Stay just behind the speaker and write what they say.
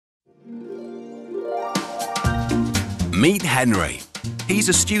Meet Henry. He's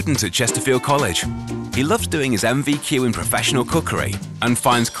a student at Chesterfield College. He loves doing his MVQ in professional cookery and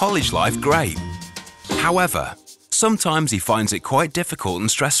finds college life great. However, sometimes he finds it quite difficult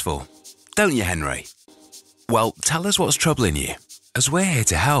and stressful. Don't you, Henry? Well, tell us what's troubling you, as we're here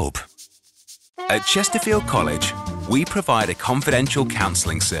to help. At Chesterfield College, we provide a confidential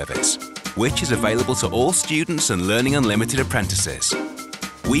counselling service, which is available to all students and Learning Unlimited apprentices.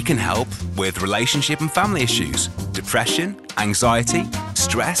 We can help with relationship and family issues, depression, anxiety,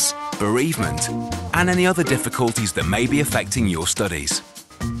 stress, bereavement, and any other difficulties that may be affecting your studies.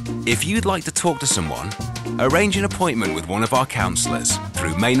 If you'd like to talk to someone, arrange an appointment with one of our counsellors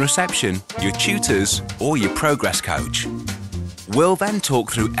through main reception, your tutors, or your progress coach. We'll then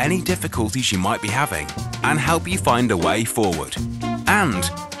talk through any difficulties you might be having and help you find a way forward. And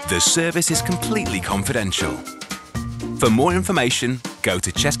the service is completely confidential. For more information, go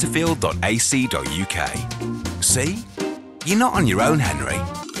to chesterfield.ac.uk. See? You're not on your own, Henry.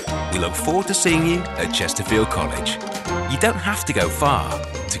 We look forward to seeing you at Chesterfield College. You don't have to go far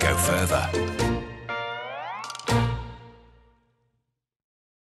to go further.